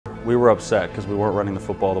we were upset because we weren't running the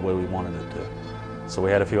football the way we wanted it to. So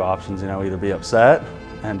we had a few options, you know, either be upset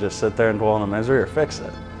and just sit there and dwell on the misery or fix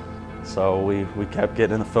it. So we kept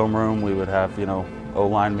getting in the film room. We would have, you know,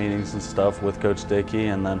 O-line meetings and stuff with Coach Dickey,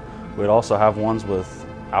 and then we'd also have ones with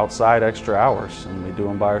outside extra hours, and we do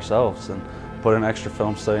them by ourselves and put in extra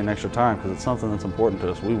film study and extra time because it's something that's important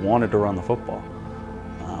to us. We wanted to run the football.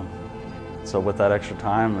 So with that extra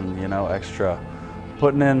time and, you know,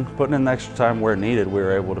 putting in the extra time where needed, we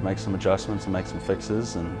were able to make some adjustments and make some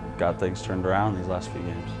fixes and got things turned around these last few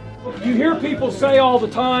games. You hear people say all the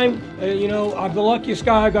time, you know, I'm the luckiest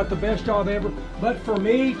guy, I got the best job ever. But for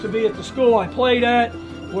me to be at the school I played at,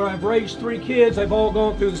 where I've raised 3 kids, they've all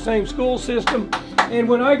gone through the same school system. And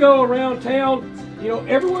when I go around town, you know,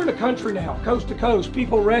 everywhere in the country now, coast to coast,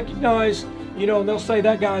 people recognize, you know, and they'll say,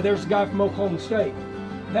 that guy, there's the guy from Oklahoma State.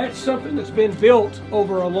 That's something that's been built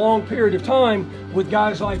over a long period of time with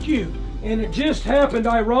guys like you. And it just happened,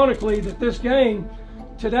 ironically, that this game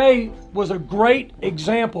today was a great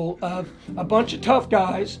example of a bunch of tough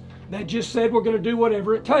guys that just said, we're going to do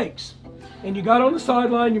whatever it takes. And you got on the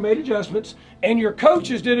sideline, you made adjustments, and your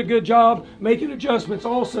coaches did a good job making adjustments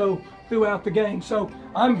also throughout the game. So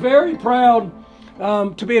I'm very proud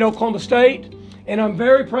to be at Oklahoma State, and I'm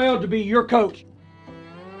very proud to be your coach.